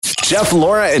Jeff,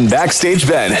 Laura, and Backstage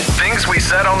Ben. Things we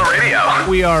said on the radio.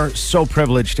 We are so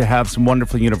privileged to have some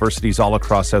wonderful universities all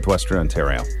across southwestern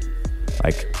Ontario.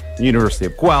 Like University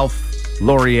of Guelph,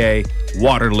 Laurier,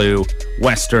 Waterloo,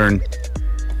 Western.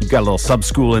 You've got a little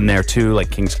sub-school in there too, like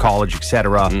King's College,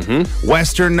 etc.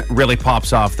 Western really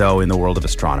pops off, though, in the world of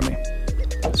astronomy.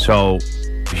 So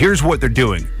here's what they're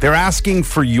doing. They're asking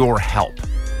for your help.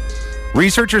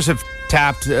 Researchers have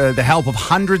tapped the help of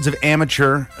hundreds of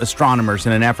amateur astronomers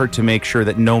in an effort to make sure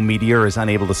that no meteor is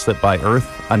unable to slip by Earth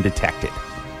undetected.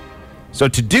 So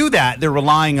to do that, they're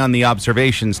relying on the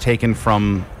observations taken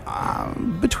from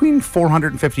between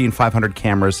 450 and 500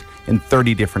 cameras in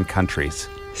 30 different countries.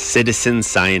 Citizen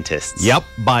scientists. Yep,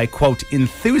 by, quote,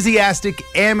 enthusiastic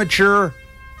amateur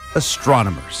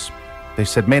astronomers. They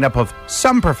said made up of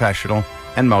some professional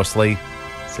and mostly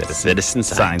Citizen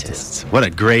scientists. What a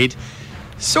great,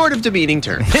 sort of demeaning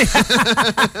term.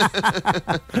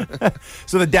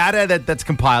 So the data that's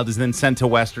compiled is then sent to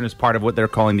Western as part of what they're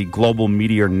calling the Global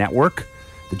Meteor Network,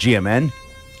 the GMN.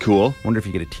 Cool. Wonder if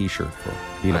you get a T-shirt for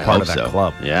being a part of that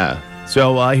club. Yeah.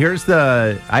 So here's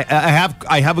the.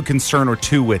 I have a concern or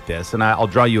two with this, and I'll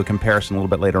draw you a comparison a little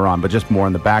bit later on, but just more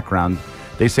in the background.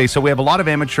 They say, so we have a lot of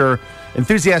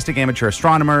enthusiastic amateur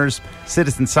astronomers,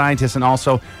 citizen scientists, and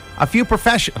also a few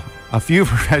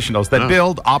professionals that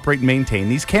build, operate, and maintain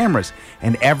these cameras.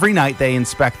 And every night they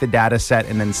inspect the data set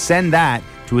and then send that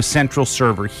to a central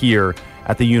server here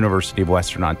at the University of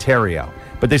Western Ontario.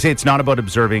 But they say it's not about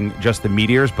observing just the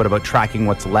meteors, but about tracking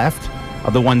what's left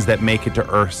of the ones that make it to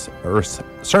Earth's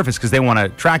surface, because they want to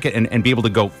track it and be able to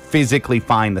go physically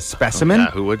find the specimen. Yeah,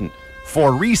 who wouldn't?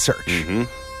 For research.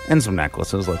 And some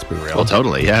necklaces, let's be real. Well,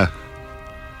 totally, yeah.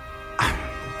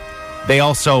 They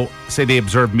also say they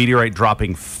observed meteorite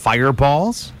dropping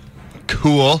fireballs.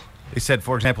 Cool. They said,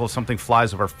 for example, if something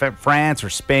flies over France or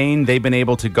Spain, they've been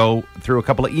able to go through a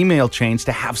couple of email chains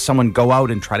to have someone go out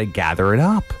and try to gather it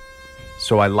up.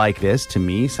 So I like this. To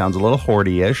me, sounds a little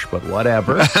hoardy-ish, but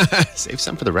whatever. Save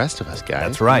some for the rest of us, guys.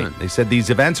 That's right. They said these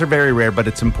events are very rare, but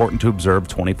it's important to observe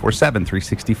 24/7,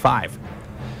 365.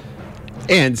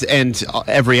 And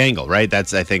every angle, right?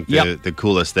 That's, I think, the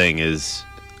coolest thing is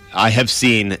I have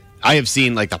seen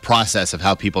like the process of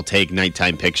how people take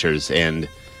nighttime pictures, and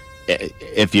even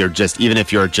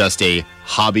if you're just a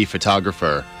hobby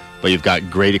photographer, but you've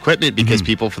got great equipment, because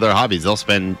people for their hobbies, they'll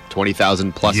spend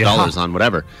 $20,000 plus dollars on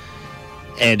whatever.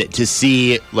 And to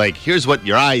see, like, here's what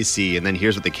your eyes see, and then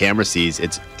here's what the camera sees,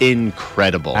 it's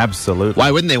incredible. Absolutely.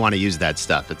 Why wouldn't they want to use that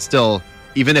stuff? It's still,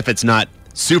 even if it's not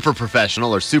super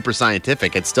professional or super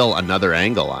scientific, it's still another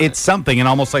angle on it. It's something, and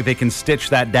almost like they can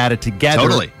stitch that data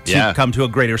together to come to a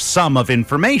greater sum of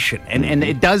information. And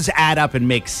it does add up and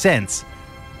make sense.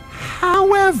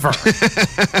 However,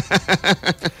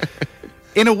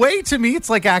 in a way, to me, it's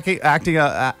like asking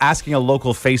a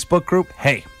local Facebook group,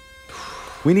 hey,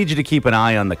 we need you to keep an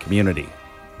eye on the community.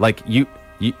 Like, you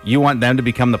want them to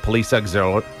become the police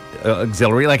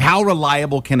auxiliary? Like, how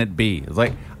reliable can it be? It's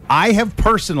like, I have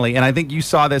personally, and I think you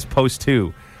saw this post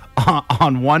too,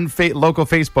 on one local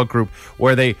Facebook group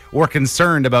where they were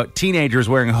concerned about teenagers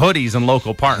wearing hoodies in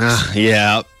local parks.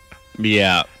 Yeah.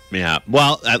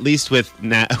 Well, at least with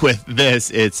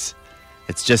this, it's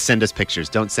just send us pictures.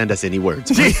 Don't send us any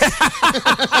words.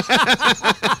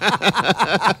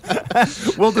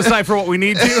 We'll decipher what we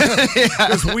need to,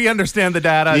 because we understand the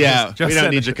data. Yeah, we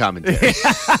don't need your commentary.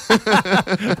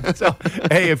 So,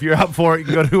 hey, if you're up for it, you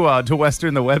can go to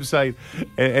Western, the website,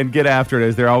 and get after it,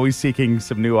 as they're always seeking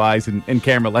some new eyes and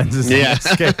camera lenses in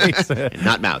this case.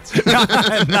 Not mouths.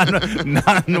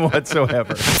 None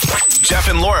whatsoever. Jeff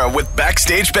and Laura with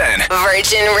Backstage Ben.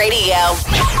 Virgin Radio.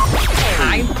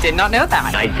 I did not know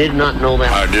that. I did not know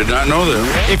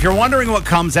that. If you're wondering what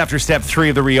comes after step 3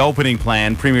 of the reopening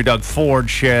plan, Premier Doug Ford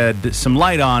shed some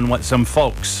light on what some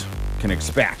folks can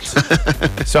expect.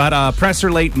 So I had a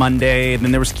presser late Monday, and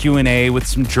then there was Q&A with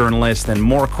some journalists, and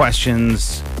more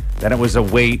questions. Then it was a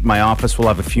wait. My office will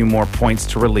have a few more points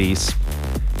to release.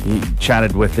 He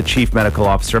chatted with the Chief Medical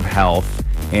Officer of Health.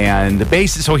 And the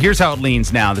basis, so here's how it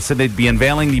leans now. They said they'd be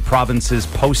unveiling the province's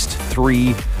post-step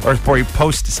 3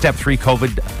 COVID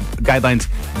guidelines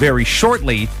very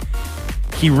shortly.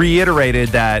 He reiterated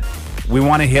that we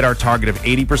want to hit our target of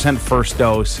 80% first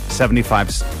dose,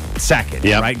 75 second,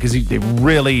 right? Because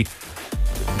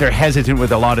they're hesitant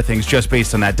with a lot of things just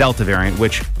based on that Delta variant,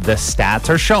 which the stats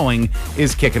are showing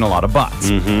is kicking a lot of butts.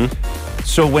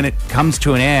 So when it comes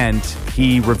to an end,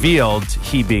 he revealed,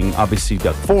 he being obviously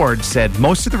Doug Ford, said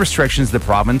most of the restrictions of the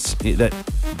province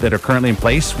that are currently in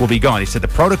place will be gone. He said the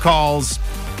protocols,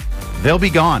 they'll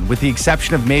be gone, with the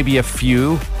exception of maybe a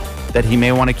few that he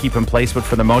may want to keep in place, but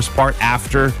for the most part,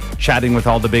 after chatting with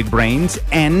all the big brains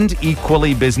and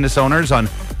equally business owners on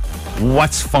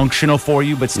what's functional for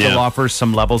you, but still offers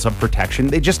some levels of protection,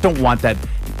 they just don't want that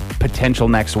potential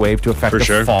next wave to affect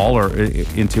the fall or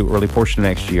into early portion of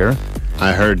next year.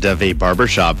 I heard of a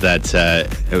barbershop that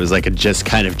it was like a just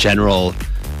kind of general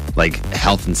like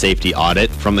health and safety audit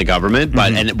from the government,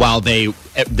 but and while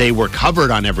they were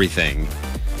covered on everything,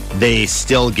 they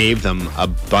still gave them a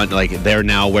bunch. Like they're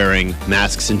now wearing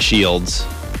masks and shields.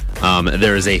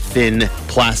 There is a thin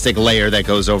plastic layer that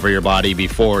goes over your body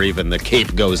before even the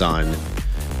cape goes on.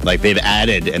 Like they've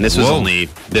added, and this was only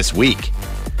this week.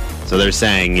 So they're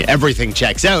saying everything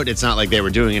checks out. It's not like they were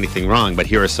doing anything wrong, but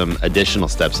here are some additional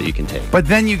steps that you can take. But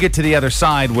then you get to the other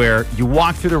side where you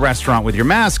walk through the restaurant with your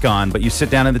mask on, but you sit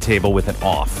down at the table with it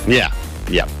off. Yeah.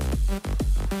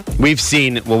 We've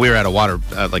seen, we were at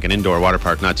a like an indoor water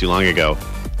park not too long ago,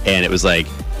 and it was like,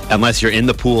 unless you're in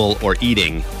the pool or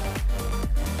eating,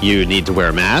 you need to wear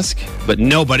a mask, but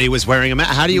nobody was wearing a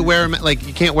mask. How do you wear a mask? Like,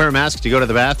 you can't wear a mask to go to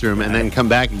the bathroom and then come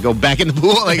back and go back in the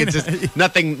pool. Like, it's just,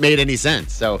 nothing made any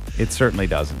sense. So it certainly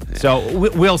doesn't. So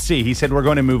we'll see. He said, we're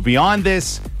going to move beyond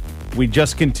this. We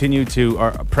just continue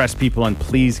to press people and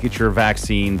please get your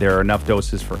vaccine. There are enough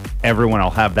doses for everyone.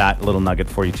 I'll have that little nugget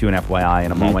for you too, an FYI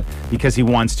in a moment, because he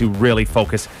wants to really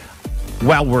focus.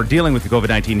 While we're dealing with the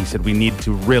COVID-19, he said we need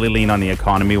to really lean on the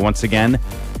economy once again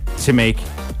to make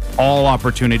all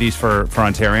opportunities for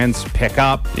Ontarians pick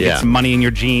up, get some money in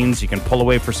your jeans. You can pull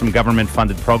away for some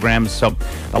government-funded programs. So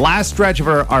the last stretch of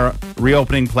our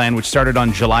reopening plan, which started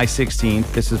on July 16th,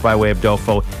 this is by way of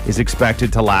DOFO, is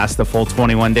expected to last the full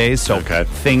 21 days. So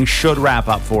things should wrap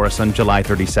up for us on July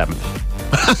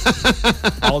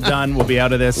 37th. All done. We'll be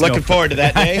out of this. Looking forward to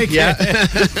that day.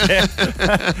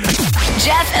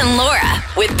 Jeff and Laura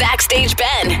with Backstage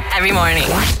Ben every morning.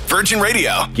 Virgin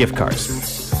Radio. Gift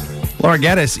cards. Laura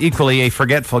Geddes, equally a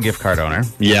forgetful gift card owner.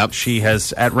 Yep. She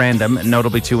has, at random,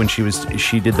 notably too, when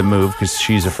she did the move, because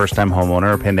she's a first-time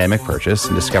homeowner, a pandemic purchase,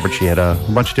 and discovered she had a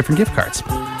bunch of different gift cards.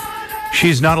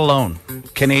 She's not alone.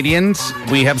 Canadians,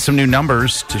 we have some new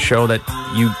numbers to show that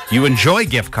you enjoy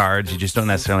gift cards, you just don't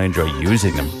necessarily enjoy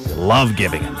using them. You love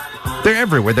giving them. They're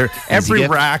everywhere. They're every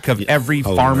rack of every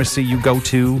pharmacy you go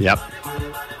to. Yep.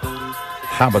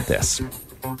 How about this?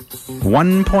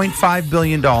 $1.5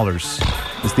 billion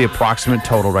is the approximate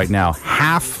total right now.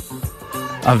 Half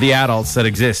of the adults that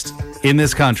exist in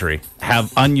this country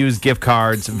have unused gift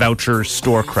cards, vouchers,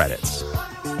 store credits.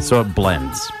 So it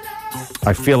blends.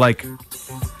 I feel like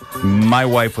my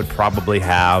wife would probably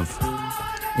have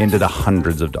into the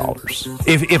hundreds of dollars.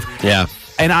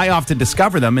 And I often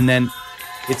discover them, and then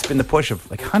it's been the push of,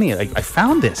 like, honey, I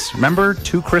found this. Remember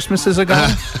 2 Christmases ago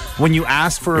when you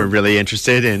asked for... You're really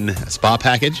interested in a spa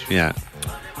package? Yeah.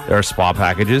 There are spa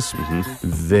packages.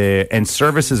 And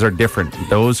services are different.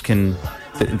 Those can...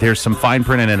 There's some fine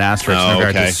print and an asterisk in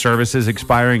regard to services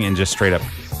expiring and just straight up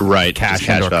cash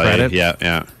and or value. credit.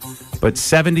 Yeah. But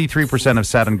 73% have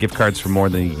sat on gift cards for more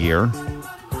than a year.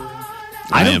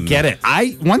 I don't get it.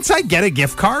 Once I get a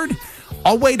gift card,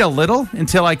 I'll wait a little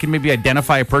until I can maybe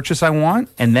identify a purchase I want,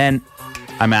 and then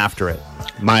I'm after it.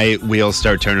 My wheels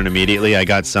start turning immediately. I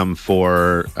got some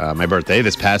for my birthday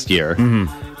this past year,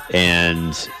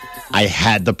 and I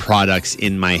had the products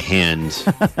in my hand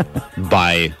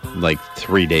by like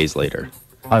 3 days later.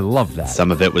 I love that.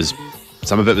 Some of it was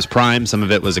Prime, some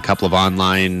of it was a couple of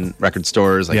online record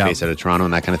stores like based out of Toronto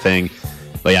and that kind of thing.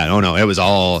 But yeah, it was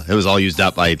all used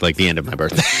up by like the end of my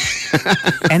birthday.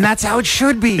 And that's how it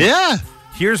should be. Yeah.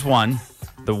 Here's one.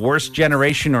 The worst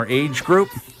generation or age group,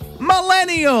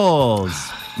 millennials.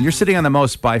 You're sitting on the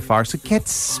most by far, so get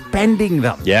spending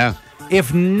them. Yeah.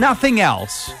 If nothing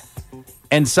else,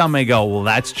 and some may go, well,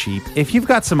 that's cheap. If you've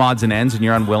got some odds and ends and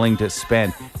you're unwilling to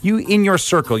spend, you in your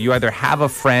circle, you either have a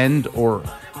friend or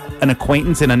an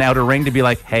acquaintance in an outer ring to be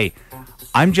like, hey,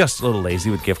 I'm just a little lazy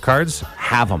with gift cards.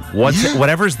 Have them.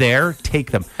 Whatever's there,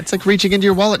 take them. It's like reaching into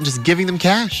your wallet and just giving them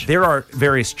cash. There are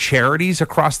various charities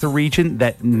across the region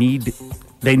that need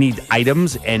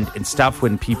items and stuff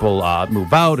when people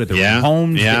move out or they're in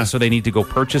homes. Yeah. So they need to go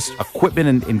purchase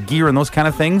equipment and gear and those kind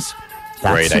of things.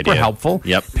 That's Great super idea. helpful.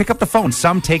 Yep. Pick up the phone.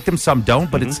 Some take them, some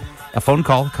don't, but it's a phone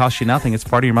call. It costs you nothing. It's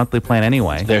part of your monthly plan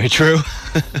anyway. Very true.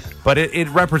 But it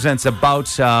represents about,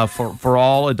 for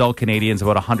all adult Canadians,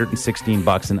 about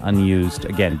 $116 in unused,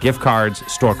 again, gift cards,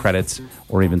 store credits,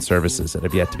 or even services that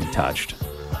have yet to be touched.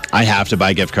 I have to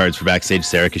buy gift cards for Backstage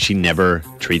Sarah because she never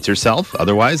treats herself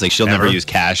otherwise. Like, she'll never use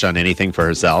cash on anything for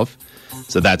herself.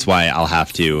 So that's why I'll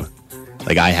have to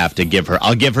give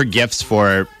her gifts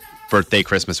for birthday,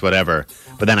 Christmas, whatever.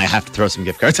 But then I have to throw some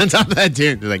gift cards on top of that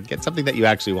too. Like, get something that you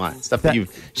actually want. Stuff that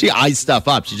she eyes stuff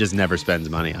up. She just never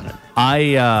spends money on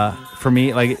it. For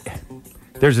me, like,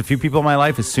 there's a few people in my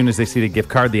life, as soon as they see the gift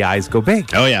card, the eyes go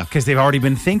big. Oh, yeah. Because they've already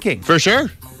been thinking. For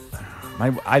sure.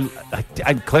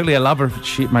 I clearly I love her.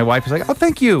 My wife is like, oh,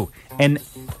 thank you. And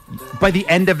by the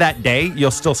end of that day, you'll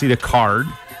still see the card.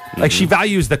 Like, she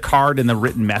values the card and the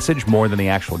written message more than the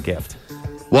actual gift.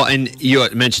 Well, and you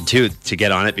mentioned, too, to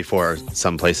get on it before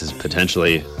some places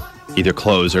potentially either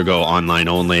close or go online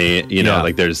only. You know,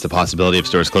 like there's the possibility of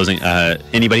stores closing.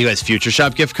 Anybody who has Future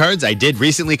Shop gift cards, I did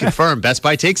recently confirm Best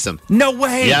Buy takes them. No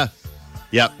way. Yeah.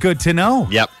 Yep. Good to know.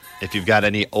 Yep. If you've got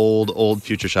any old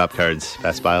Future Shop cards,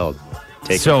 Best Buy will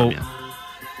take them from you.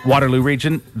 Waterloo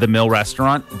region, the Mill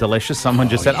restaurant, delicious. Someone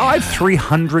just said, I have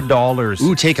 $300.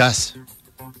 Ooh, take us.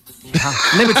 Yeah.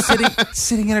 And they've been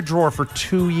sitting in a drawer for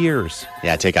 2 years.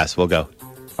 Yeah, take us. We'll go.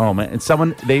 Oh, man. And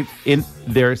someone, said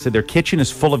their kitchen is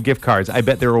full of gift cards. I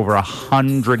bet there are over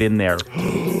 100 in there.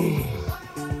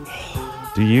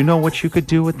 Do you know what you could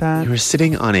do with that? You were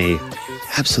sitting on a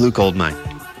absolute gold mine.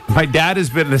 My dad has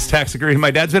been in this tax agreement.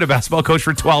 My dad's been a basketball coach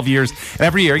for 12 years. And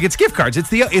every year he gets gift cards. It's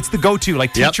the go-to.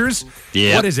 Like teachers,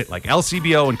 what is it? Like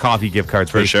LCBO and coffee gift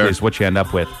cards for sure is what you end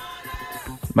up with.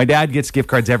 My dad gets gift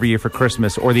cards every year for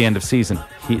Christmas or the end of season.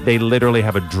 They literally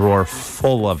have a drawer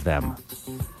full of them.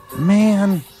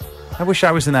 Man, I wish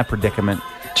I was in that predicament.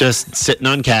 Just sitting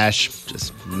on cash,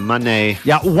 just money.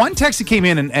 Yeah, one text that came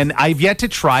in, and I've yet to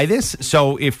try this.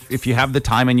 So if you have the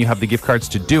time and you have the gift cards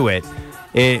to do it,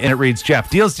 and it reads, Jeff,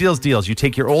 deals. You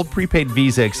take your old prepaid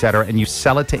Visa, etc., and you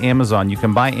sell it to Amazon. You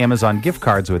can buy Amazon gift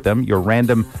cards with them. Your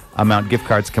random amount gift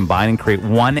cards combine and create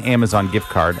one Amazon gift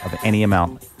card of any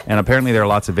amount. And apparently there are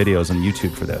lots of videos on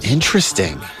YouTube for this.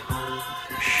 Interesting.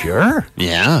 Sure.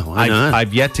 Yeah, why not?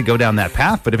 I've yet to go down that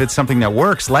path, but if it's something that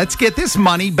works, let's get this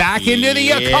money back into the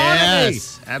economy.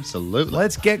 Yes, absolutely.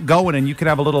 Let's get going, and you can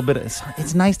have a little bit of...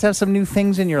 It's nice to have some new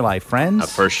things in your life,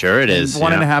 friends. For sure it is.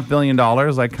 $1.5 billion.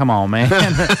 Like, come on, man.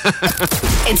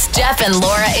 It's Jeff and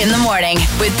Laura in the morning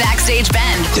with Backstage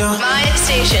Ben. My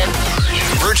station.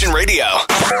 Virgin Radio.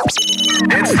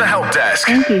 It's the Help Desk.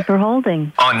 Thank you for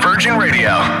holding. On Virgin Radio.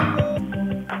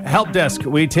 Help Desk.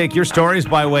 We take your stories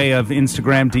by way of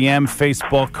Instagram, DM,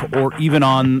 Facebook, or even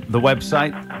on the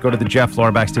website. Go to the Jeff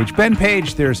Laura Backstage Ben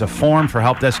page. There's a form for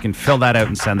Help Desk. You can fill that out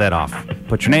and send that off.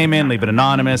 Put your name in, leave it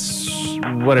anonymous,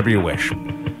 whatever you wish.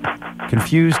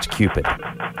 Confused Cupid.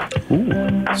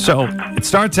 Ooh. So it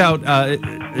starts out,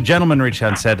 a gentleman reached out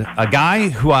and said, a guy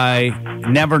who I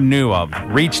never knew of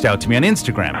reached out to me on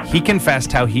Instagram. He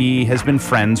confessed how he has been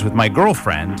friends with my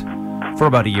girlfriend for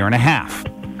about 1.5 years.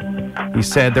 He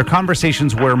said their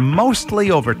conversations were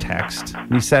mostly over text.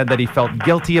 He said that he felt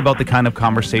guilty about the kind of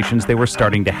conversations they were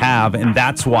starting to have, and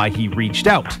that's why he reached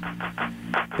out.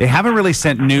 They haven't really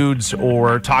sent nudes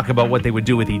or talk about what they would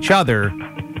do with each other.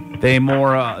 They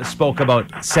more spoke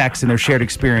about sex and their shared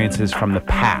experiences from the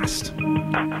past.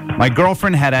 My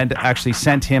girlfriend had actually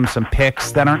sent him some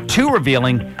pics that aren't too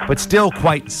revealing, but still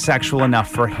quite sexual enough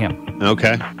for him.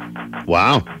 Okay.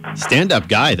 Wow. Stand-up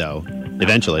guy, though.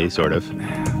 Eventually, sort of.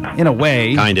 In a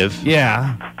way. Kind of.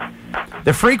 Yeah.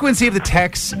 The frequency of the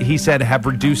texts, he said, have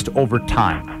reduced over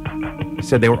time. He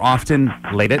said they were often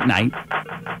late at night.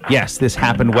 Yes, this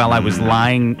happened while I was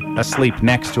lying asleep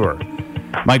next to her.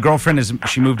 My girlfriend,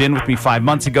 she moved in with me 5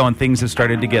 months ago, and things have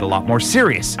started to get a lot more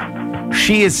serious.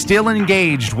 She is still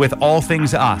engaged with all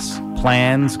things us.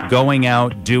 Plans, going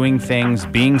out, doing things,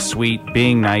 being sweet,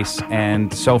 being nice,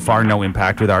 and so far no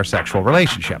impact with our sexual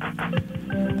relationship.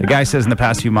 The guy says in the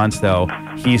past few months, though,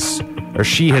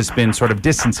 she has been sort of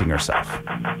distancing herself.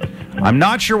 I'm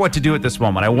not sure what to do at this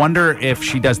moment. I wonder if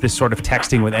she does this sort of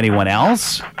texting with anyone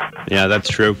else. Yeah, that's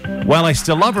true. Well, I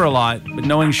still love her a lot, but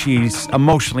knowing she's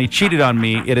emotionally cheated on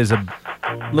me, it is a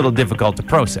little difficult to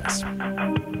process.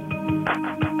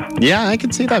 Yeah, I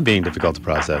can see that being difficult to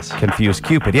process. Confused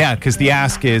Cupid, yeah, because the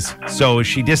ask is, so is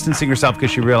she distancing herself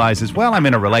because she realizes, well, I'm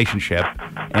in a relationship,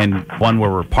 and one where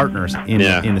we're partners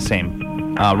in the same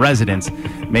residence.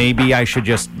 Maybe I should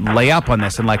just lay up on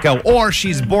this and let go. Or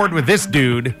she's bored with this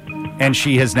dude, and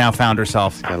she has now found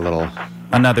herself got a little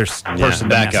another person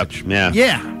to backup. message.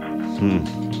 Yeah.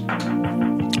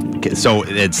 Okay, so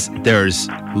there's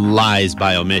lies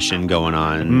by omission going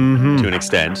on to an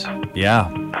extent. Yeah.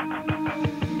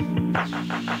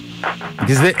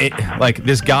 Because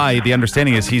this guy, the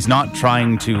understanding is he's not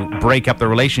trying to break up the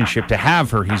relationship to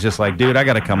have her. He's just like, dude, I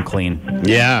got to come clean.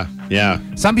 Yeah.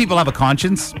 Some people have a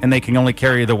conscience, and they can only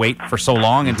carry the weight for so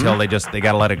long until they got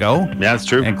to let it go. Yeah, that's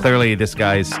true. And clearly this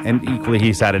guy's, and equally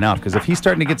he's had enough, because if he's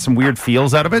starting to get some weird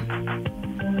feels out of it.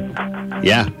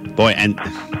 Yeah, boy, and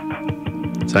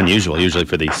It's unusual, usually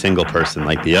for the single person,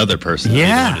 like the other person, the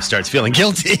one who starts feeling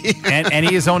guilty. and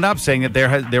he has owned up, saying that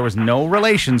there was no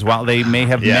relations while they may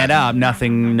have met up.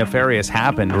 Nothing nefarious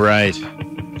happened. Right.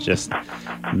 Just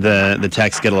the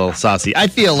texts get a little saucy. I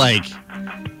feel like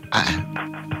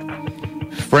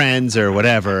friends or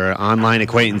whatever, online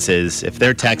acquaintances, if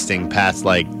they're texting past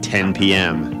like 10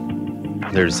 p.m.,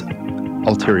 there's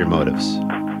ulterior motives.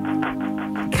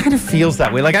 Kind of feels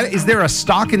that way. Like, is there a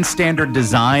stock and standard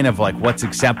design of like what's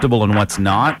acceptable and what's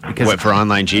not? Because what, for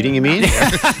online cheating, you mean? I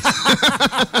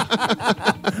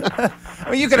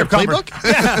mean, you could have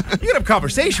you could have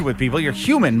conversation with people. You're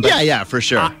human. But yeah, for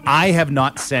sure. I have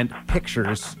not sent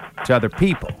pictures to other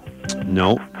people.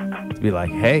 No. To be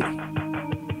like, hey,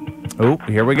 oh,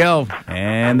 here we go,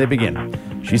 and they begin.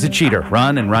 She's a cheater.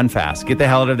 Run and run fast. Get the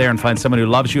hell out of there and find someone who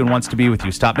loves you and wants to be with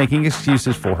you. Stop making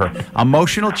excuses for her.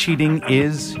 Emotional cheating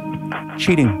is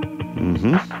cheating.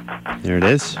 Mm-hmm. There it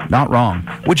is. Not wrong.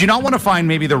 Would you not want to find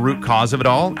maybe the root cause of it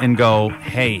all and go,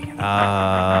 hey,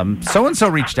 so-and-so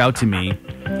reached out to me.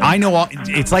 I know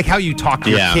it's like how you talk to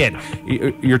your kid,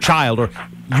 your child, or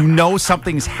you know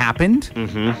something's happened,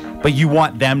 but you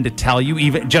want them to tell you,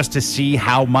 even just to see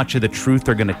how much of the truth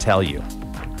they're going to tell you.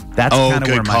 That's kind of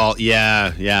good call.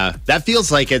 Yeah. That feels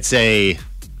like it's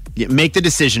make the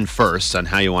decision first on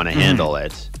how you want to handle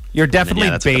it. You're definitely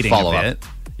baiting a bit.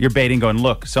 You're baiting, going,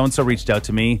 look, so-and-so reached out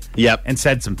to me and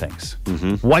said some things.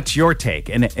 What's your take?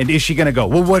 And is she going to go,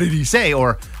 well, what did he say?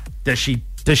 Or does she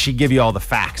give you all the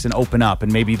facts and open up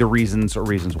and maybe the reasons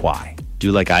why?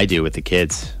 Do like I do with the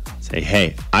kids. Say,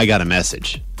 hey, I got a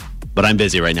message, but I'm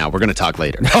busy right now. We're going to talk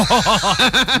later.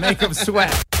 Make them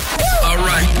sweat. All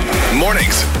right.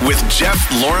 Mornings with Jeff,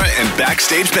 Laura, and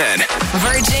Backstage Ben.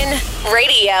 Virgin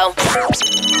Radio.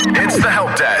 It's the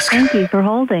help desk. Thank you for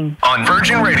holding. On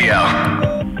Virgin Radio.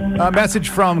 A message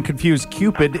from Confused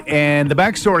Cupid, and the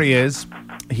backstory is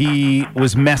he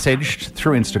was messaged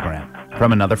through Instagram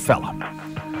from another fella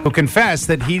who confessed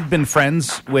that he'd been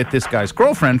friends with this guy's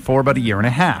girlfriend for about a year and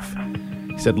a half.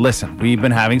 He said, listen, we've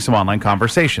been having some online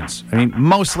conversations. I mean,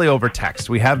 mostly over text.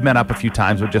 We have met up a few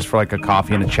times, but just for like a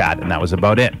coffee and a chat, and that was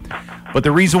about it. But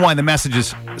the reason why the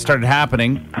messages started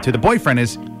happening to the boyfriend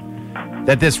is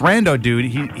that this rando dude,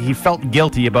 he felt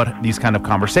guilty about these kind of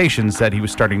conversations that he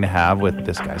was starting to have with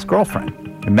this guy's girlfriend.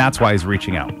 And that's why he's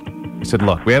reaching out. He said,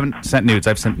 look, we haven't sent nudes.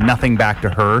 I've sent nothing back to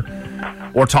her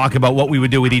or talk about what we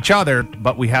would do with each other,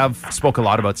 but we have spoke a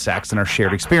lot about sex and our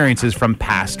shared experiences from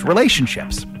past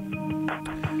relationships.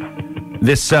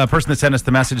 This person that sent us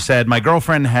the message said, my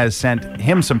girlfriend has sent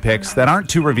him some pics that aren't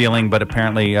too revealing, but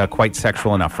apparently quite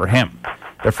sexual enough for him.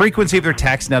 The frequency of their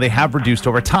texts, now they have reduced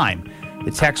over time. The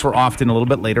texts were often a little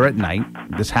bit later at night.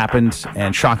 This happened,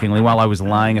 and shockingly, while I was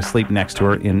lying asleep next to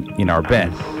her in our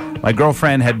bed. My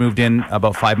girlfriend had moved in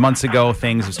about 5 months ago.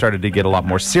 Things have started to get a lot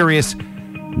more serious.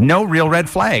 No real red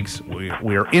flags.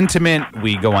 We're intimate.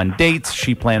 We go on dates.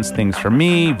 She plans things for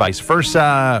me, vice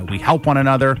versa. We help one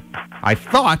another. I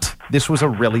thought this was a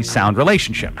really sound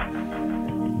relationship.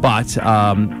 But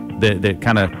the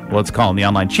kind of, let's call him the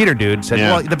online cheater dude, said,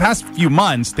 well, the past few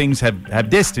months, things have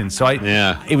distanced. So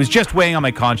it was just weighing on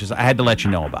my conscience. I had to let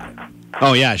you know about it.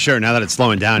 Oh, yeah, sure. Now that it's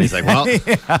slowing down, he's like, well,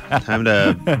 time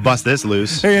to bust this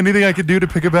loose. Hey, anything I could do to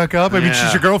pick it back up? I mean,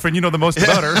 she's your girlfriend. You know the most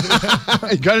about her.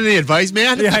 You got any advice,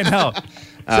 man? Yeah, I know.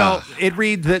 So it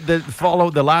reads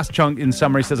the last chunk in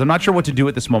summary says, I'm not sure what to do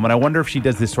at this moment. I wonder if she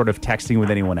does this sort of texting with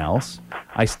anyone else.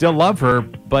 I still love her,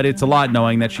 but it's a lot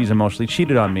knowing that she's emotionally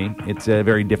cheated on me. It's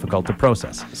very difficult to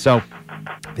process. So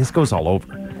this goes all over.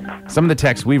 Some of the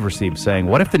texts we've received saying,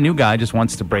 what if the new guy just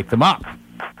wants to break them up?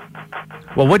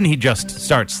 Well, wouldn't he just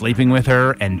start sleeping with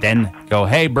her and then go,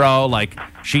 hey, bro, like,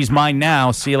 she's mine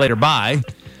now. See you later. Bye.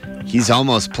 He's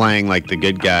almost playing like the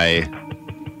good guy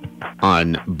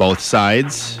on both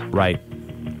sides. Right.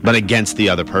 But against the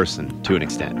other person to an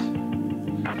extent.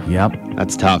 Yep.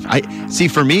 That's tough. See,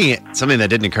 for me, something that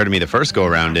didn't occur to me the first go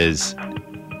around is,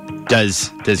 does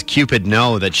Cupid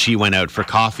know that she went out for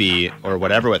coffee or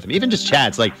whatever with him? Even just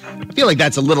chats. Like, I feel like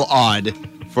that's a little odd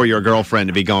for your girlfriend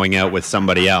to be going out with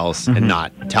somebody else and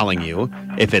not telling you.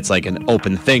 If it's like an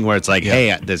open thing where it's like,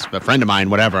 hey, there's a friend of mine,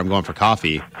 whatever, I'm going for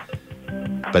coffee.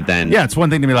 But then... Yeah, it's one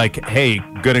thing to be like, hey,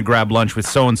 gonna grab lunch with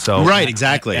so-and-so. Right,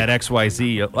 exactly. At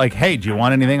XYZ. Like, hey, do you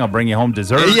want anything? I'll bring you home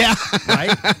dessert. Yeah.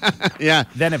 Right? Yeah.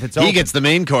 Then if it's He gets the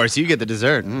main course, you get the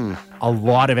dessert. A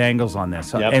lot of angles on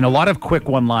this. Yep. And a lot of quick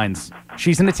one-lines.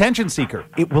 She's an attention seeker.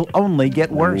 It will only get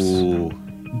worse. Ooh.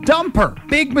 Dump her.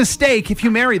 Big mistake if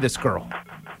you marry this girl.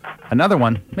 Another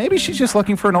one, maybe she's just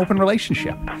looking for an open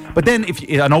relationship. But then if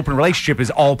an open relationship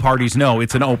is all parties know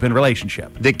it's an open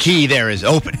relationship. The key there is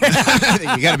open.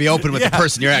 You got to be open with the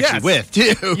person you're actually with,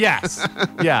 too. Yes.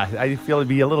 Yeah, I feel it'd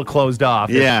be a little closed off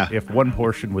if one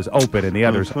portion was open and the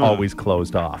other's always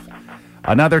closed off.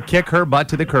 Another, kick her butt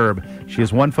to the curb. She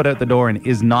has one foot out the door and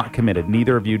is not committed.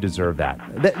 Neither of you deserve that.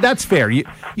 That's fair. You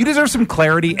deserve some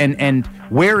clarity, and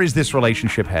where is this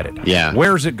relationship headed? Yeah.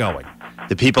 Where is it going?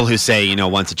 The people who say,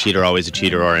 once a cheater, always a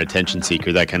cheater, or an attention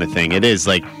seeker, that kind of thing. It is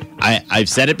like, I've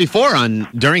said it before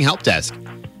during Help Desk.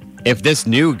 If this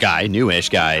newish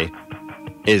guy,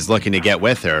 is looking to get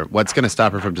with her, what's going to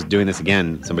stop her from just doing this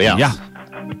again? Somebody else. Yeah.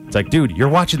 It's like, dude, you're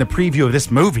watching the preview of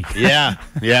this movie. Yeah.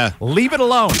 Leave it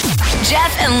alone.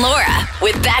 Jeff and Laura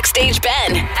with Backstage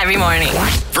Ben every morning.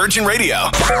 Virgin Radio.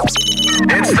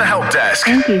 It's the Help Desk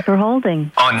Thank you for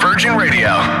holding. on Virgin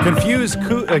Radio. Confused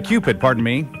Cupid, pardon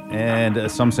me,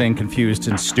 and some saying confused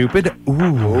and stupid.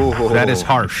 Ooh, that is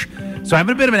harsh. So I have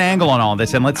a bit of an angle on all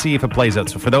this, and let's see if it plays out.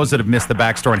 So for those that have missed the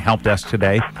backstory and Help Desk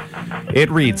today, it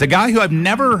reads: a guy who I've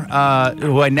never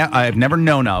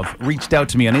known of reached out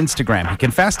to me on Instagram. He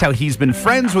confessed how he's been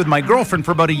friends with my girlfriend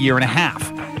for about a year and a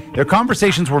half. Their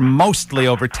conversations were mostly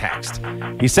over text.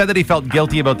 He said that he felt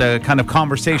guilty about the kind of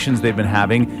conversations they've been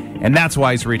having, and that's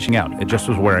why he's reaching out. It just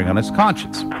was wearing on his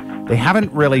conscience. They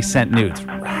haven't really sent nudes.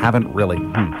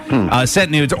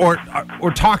 Sent nudes or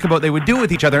talk about they would do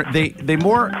with each other. They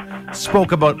more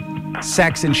spoke about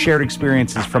sex and shared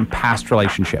experiences from past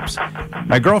relationships.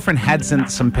 My girlfriend had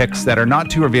sent some pics that are not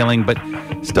too revealing, but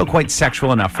still quite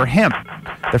sexual enough for him.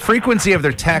 The frequency of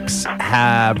their texts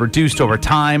have reduced over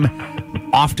time.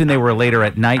 Often they were later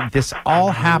at night. This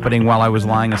all happening while I was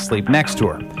lying asleep next to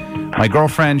her. My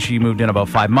girlfriend, she moved in about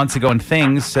 5 months ago, and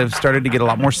things have started to get a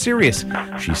lot more serious.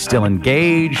 She's still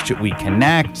engaged. We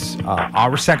connect.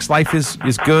 Our sex life is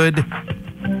good.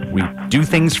 We do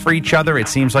things for each other. It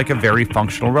seems like a very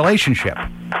functional relationship.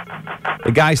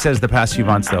 The guy says the past few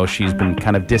months, though, she's been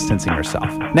kind of distancing herself.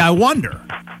 Now, I wonder,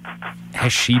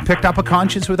 has she picked up a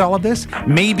conscience with all of this?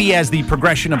 Maybe as the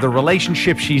progression of the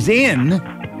relationship she's in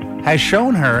has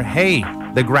shown her, hey,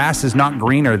 the grass is not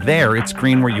greener there. It's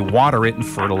green where you water it and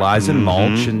fertilize and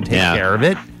mulch and take care of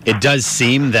it. It does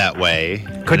seem that way.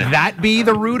 Could that be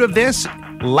the root of this?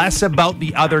 Less about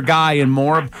the other guy and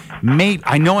more of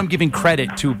I know I'm giving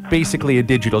credit to basically a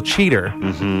digital cheater,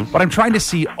 but I'm trying to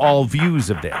see all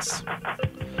views of this.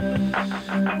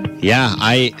 Yeah,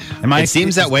 it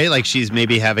seems that way, like she's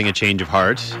maybe having a change of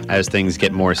heart as things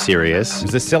get more serious.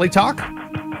 Is this silly talk?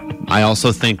 I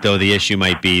also think, though, the issue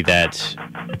might be that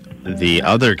the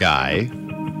other guy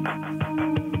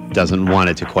doesn't want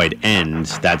it to quite end.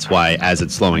 That's why, as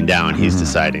it's slowing down, he's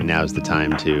deciding now's the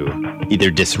time to either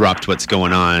disrupt what's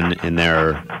going on in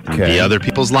the other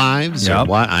people's lives or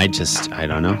what. I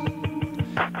don't know.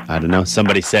 I don't know.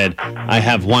 Somebody said, I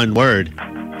have one word,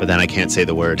 but then I can't say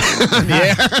the word.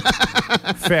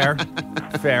 Fair.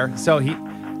 So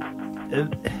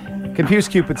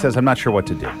Confused Cupid says, I'm not sure what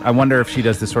to do. I wonder if she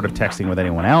does this sort of texting with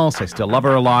anyone else. I still love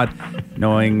her a lot.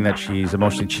 Knowing that she's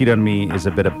emotionally cheated on me is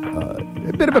a bit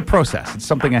of a process. It's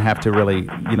something I have to really,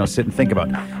 sit and think about.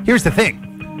 Here's the thing.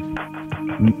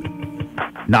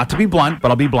 Not to be blunt, but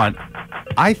I'll be blunt.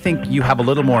 I think you have a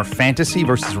little more fantasy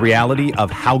versus reality of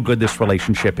how good this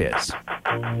relationship is.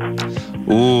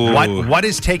 Ooh. What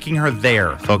is taking her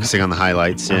there? Focusing on the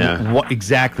highlights, yeah.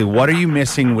 Exactly. What are you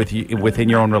missing within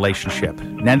your own relationship?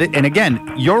 And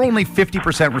again, you're only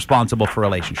 50% responsible for a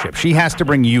relationship. She has to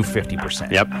bring you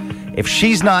 50%. Yep. If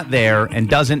she's not there and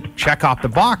doesn't check off the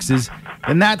boxes,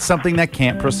 then that's something that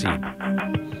can't proceed.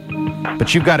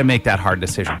 But you've got to make that hard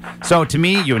decision. So to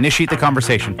me, you initiate the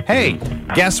conversation. Hey,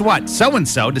 guess what?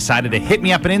 So-and-so decided to hit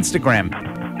me up on Instagram.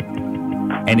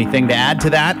 Anything to add to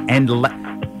that? And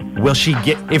will she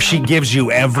get, if she gives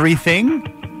you everything?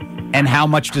 And how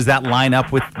much does that line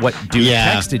up with what dude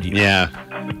texted you? Yeah.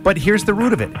 But here's the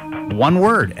root of it. One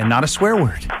word and not a swear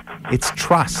word. It's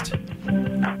trust.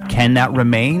 Can that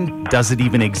remain? Does it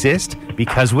even exist?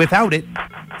 Because without it,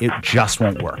 it just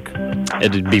won't work.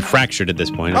 It'd be fractured at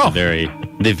this point at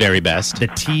the very best. The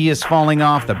T is falling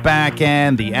off the back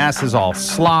end. The S is all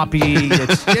sloppy.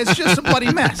 It's just a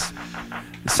bloody mess.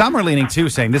 Some are leaning, too,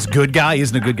 saying this good guy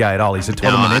isn't a good guy at all. He's a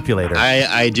total manipulator.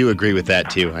 I do agree with that,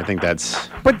 too. I think that's...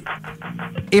 But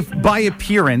if by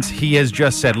appearance he has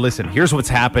just said, listen, here's what's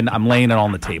happened. I'm laying it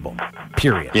on the table.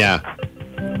 Period. Yeah.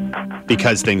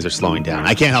 because things are slowing down.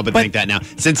 I can't help but think that now.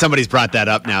 Since somebody's brought that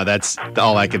up now, that's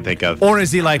all I can think of. Or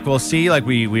is he like, well, see, like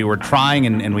we were trying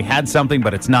and we had something,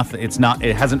 but it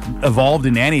hasn't evolved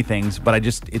into anything, but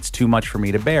it's too much for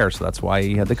me to bear. So that's why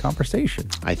he had the conversation.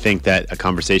 I think that a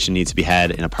conversation needs to be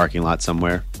had in a parking lot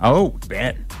somewhere. Oh,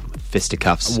 Ben.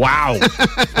 Fisticuffs. Wow.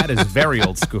 That is very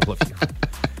old school of you.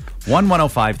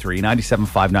 11053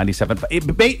 97.5 97.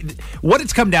 What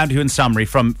it's come down to in summary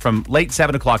from late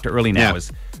 7 o'clock to early now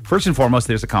is, first and foremost,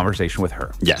 there's a conversation with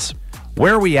her. Yes.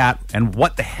 Where are we at and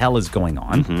what the hell is going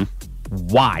on? Mm-hmm.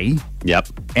 Why? Yep.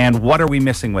 And what are we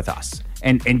missing with us?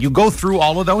 And you go through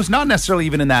all of those, not necessarily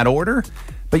even in that order,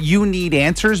 but you need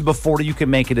answers before you can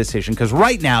make a decision. Because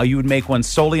right now, you would make one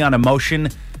solely on emotion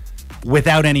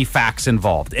without any facts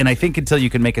involved. And I think until you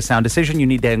can make a sound decision, you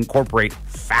need to incorporate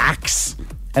facts,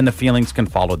 and the feelings can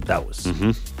follow those.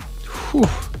 Mm-hmm. Whew.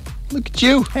 Look at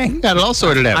you. Hey, got it all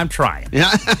sorted out. I'm trying. Yeah.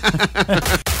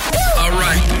 All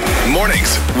right.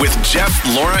 Mornings with Jeff,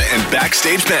 Laura, and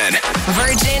Backstage Ben.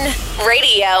 Virgin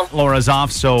Radio. Laura's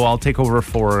off, so I'll take over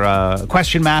for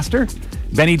Question Master.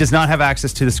 Benny does not have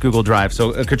access to this Google Drive,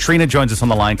 so Katrina joins us on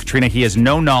the line. Katrina, he has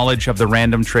no knowledge of the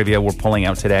random trivia we're pulling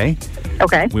out today.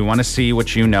 Okay. We want to see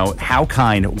what you know. How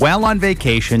kind. Well, on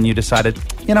vacation, you decided,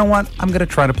 you know what? I'm going to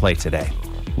try to play today.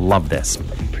 Love this.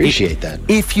 Appreciate that.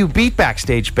 If you beat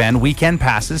Backstage Ben, weekend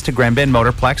passes to Grand Bend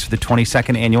Motorplex for the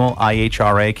 22nd annual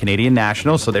IHRA Canadian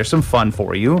Nationals. So there's some fun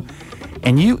for you.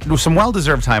 And some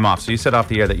well-deserved time off. So you said off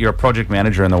the air that you're a project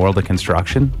manager in the world of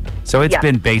construction. So it's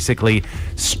been basically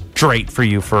straight for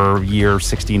you for a year,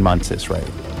 16 months is right.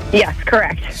 Yes,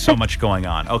 correct. So much going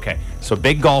on. Okay. So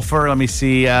big golfer. Let me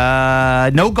see.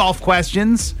 No golf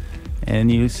questions.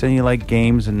 And you say you like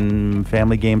games and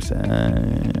family games. There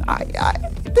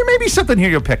may be something here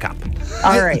you'll pick up.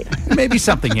 All right. Maybe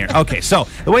something here. Okay, so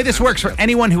the way this works for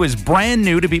anyone who is brand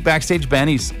new to Beat Backstage Ben,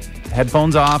 he's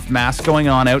headphones off, mask going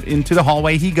on, out into the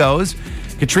hallway he goes.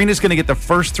 Katrina's going to get the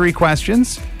first 3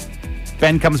 questions.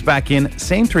 Ben comes back in,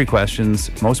 same 3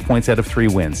 questions, most points out of 3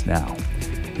 wins. Now,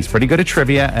 he's pretty good at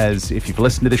trivia, as if you've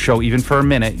listened to the show even for a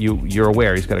minute, you're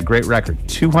aware he's got a great record.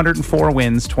 204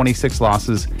 wins, 26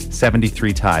 losses,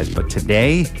 73 ties. But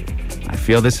today, I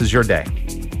feel this is your day.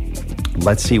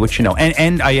 Let's see what you know.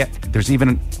 And there's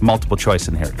even multiple choice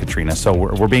in here, Katrina, so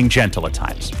we're being gentle at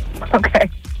times. Okay.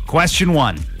 Question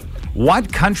 1.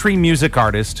 What country music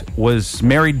artist was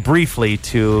married briefly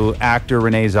to actor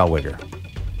Renee Zellweger?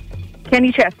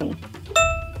 Kenny Chesney.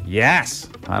 Yes.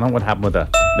 I don't know what happened with the...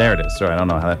 There it is. Sorry, I don't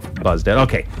know how that buzzed out.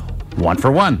 Okay. 1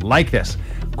 for 1. Like this.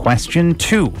 Question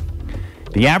 2.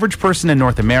 The average person in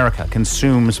North America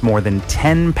consumes more than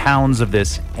 10 pounds of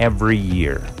this every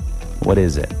year. What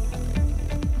is it?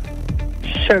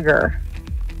 Sugar.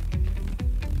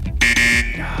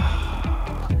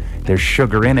 There's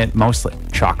sugar in it, mostly.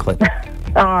 Chocolate.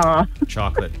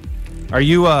 Chocolate. Are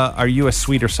you a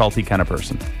sweet or salty kind of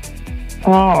person?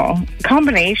 Oh,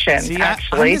 combination, See,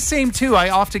 actually. I'm the same, too. I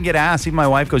often get asked, even my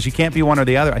wife goes, you can't be one or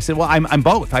the other. I said, well, I'm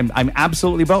both. I'm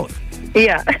absolutely both.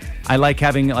 Yeah. I like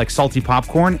having, like, salty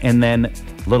popcorn, and then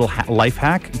little life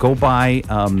hack, go buy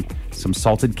some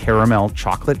salted caramel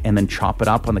chocolate and then chop it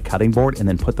up on the cutting board and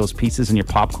then put those pieces in your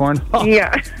popcorn. Oh,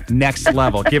 yeah. Next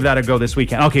level. Give that a go this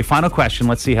weekend. Okay, final question.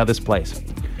 Let's see how this plays.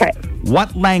 Okay.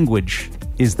 What language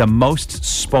is the most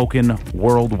spoken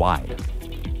worldwide?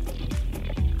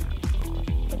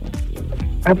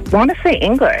 I want to say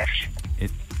English.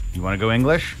 You want to go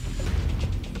English?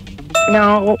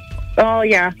 No. Oh,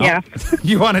 yeah, yeah.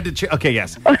 You wanted to... Okay,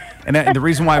 yes. And the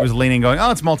reason why I was leaning going,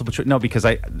 it's multiple choice. No, because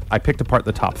I picked apart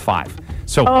the top 5.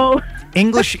 So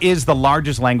English is the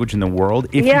largest language in the world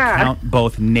if you count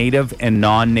both native and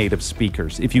non-native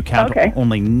speakers. If you count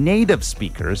only native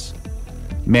speakers,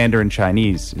 Mandarin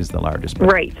Chinese is the largest.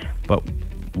 Right. But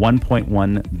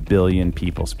 1.1 billion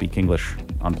people speak English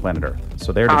on planet Earth.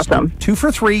 So there it is. Awesome. 2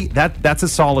 for 3. That's a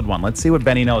solid one. Let's see what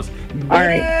Benny knows. All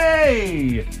right.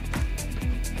 Yay!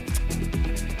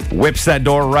 Whips that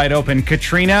door right open.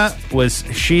 Katrina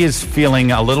she is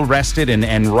feeling a little rested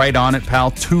and right on it,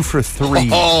 pal. 2 for 3.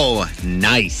 Oh,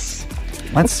 nice.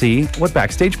 Let's see what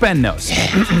Backstage Ben knows.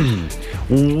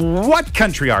 What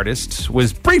country artist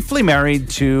was briefly married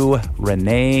to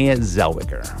Renee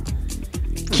Zellweger?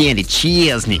 Kenny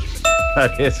Chesney.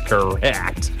 That is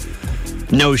correct.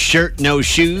 No shirt, no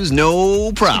shoes,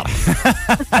 no problem.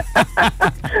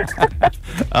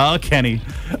 Oh, Kenny.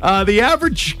 The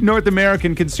average North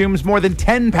American consumes more than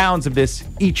 10 pounds of this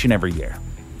each and every year.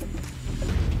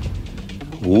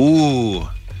 Ooh.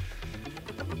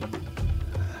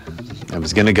 I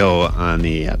was going to go on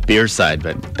the beer side,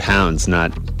 but pounds,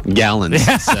 not gallons.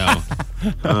 So,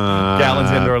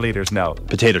 gallons, indoor liters, no.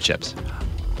 Potato chips.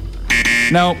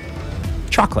 No.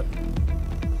 Chocolate.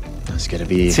 It's going to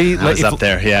be See, up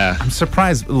there, yeah. I'm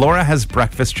surprised. Laura has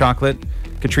breakfast chocolate,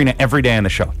 Katrina, every day on the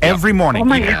show. Every morning. Oh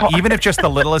my God. Even if just the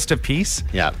littlest of piece,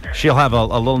 Yeah. she'll have a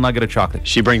little nugget of chocolate.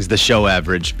 She brings the show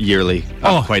average yearly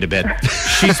up quite a bit.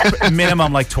 She's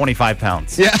minimum like 25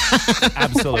 pounds. Yeah.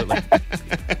 Absolutely.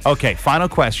 Okay, final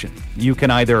question. You can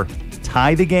either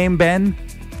tie the game, Ben,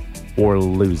 or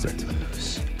lose it.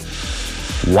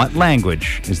 What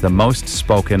language is the most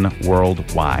spoken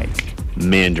worldwide?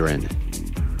 Mandarin.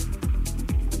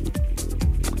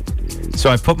 So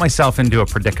I put myself into a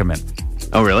predicament.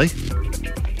 Oh, really?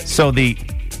 So the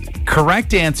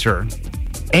correct answer,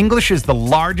 English is the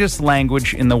largest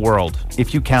language in the world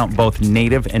if you count both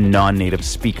native and non-native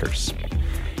speakers.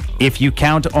 If you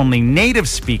count only native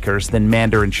speakers, then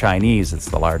Mandarin Chinese is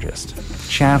the largest.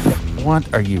 Jeff,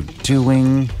 what are you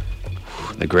doing?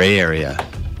 The gray area.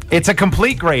 It's a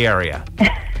complete gray area.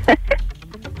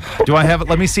 Do I have it?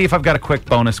 Let me see if I've got a quick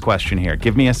bonus question here.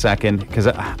 Give me a second, because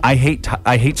I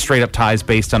hate straight up ties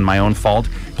based on my own fault.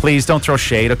 Please don't throw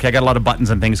shade. Okay, I got a lot of buttons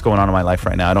and things going on in my life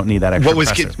right now. I don't need that extra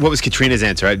pressure. What was Katrina's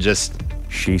answer?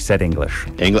 She said English.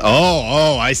 English.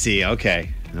 Oh, I see.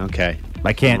 Okay.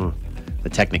 I can't. The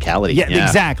technicality. Yeah,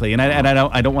 exactly. And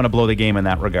I don't want to blow the game in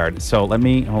that regard. So hold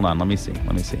on. Let me see. Do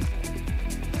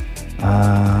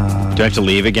I have to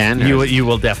leave again? You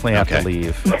will definitely have to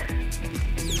leave.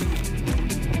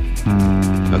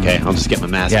 Okay, I'll just get my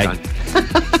mask on.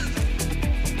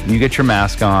 You get your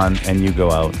mask on and you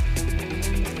go out.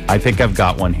 I think I've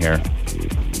got one here.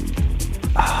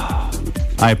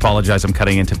 I apologize. I'm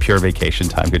cutting into pure vacation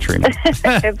time, Katrina.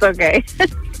 It's okay.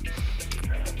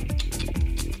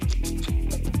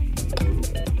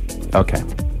 Okay.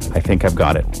 I think I've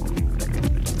got it.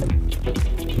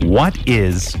 What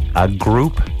is a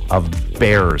group of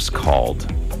bears called?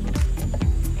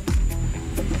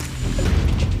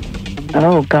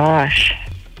 Oh, gosh.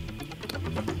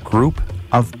 Group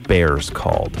of bears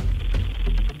called.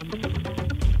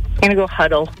 I'm going to go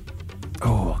huddle.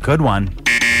 Oh, good one.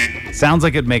 Sounds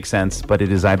like it makes sense, but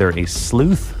it is either a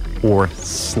sleuth or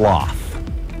sloth.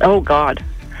 Oh, God.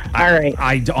 All right.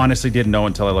 I honestly didn't know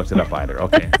until I looked it up either.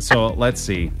 Okay, so let's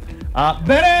see.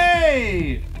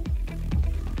 Benny!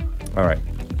 All right.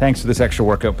 Thanks for this extra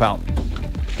workout, pal.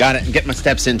 Got it. Get my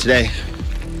steps in today.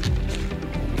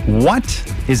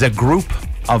 What is a group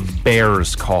of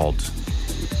bears called?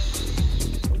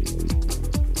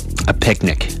 A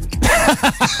picnic.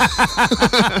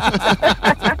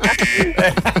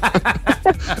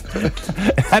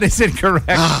 That is incorrect.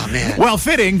 Oh, man. Well,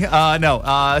 fitting.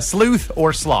 No. Sleuth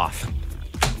or sloth.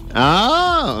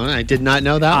 Oh, I did not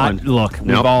know that one. Look,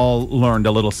 we've all learned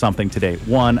a little something today.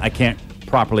 One, I can't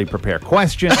properly prepare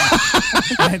questions.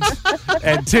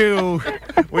 and two,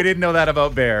 we didn't know that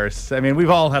about bears. I mean, we've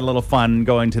all had a little fun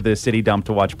going to the city dump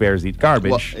to watch bears eat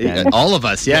garbage. Well, all of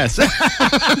us, yes.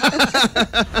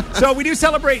 So we do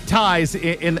celebrate ties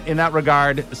in that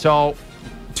regard. So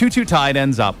 2-2 tied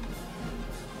ends up.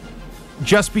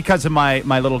 Just because of my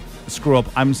little screw up,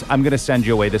 I'm going to send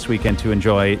you away this weekend to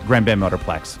enjoy Grand Bend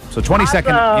Motorplex. So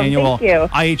 22nd annual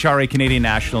IHRA Canadian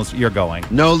Nationals, you're going.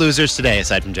 No losers today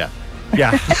aside from Jeff.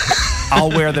 Yeah. I'll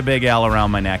wear the big L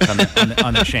around my neck on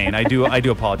the chain. I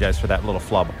do apologize for that little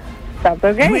flub. That's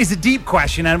okay. It's a deep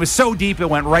question, and it was so deep it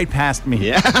went right past me.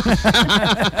 Yeah.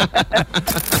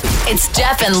 It's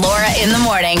Jeff and Laura in the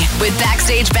morning with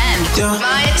Backstage Ben.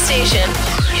 My station.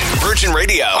 Virgin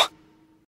Radio.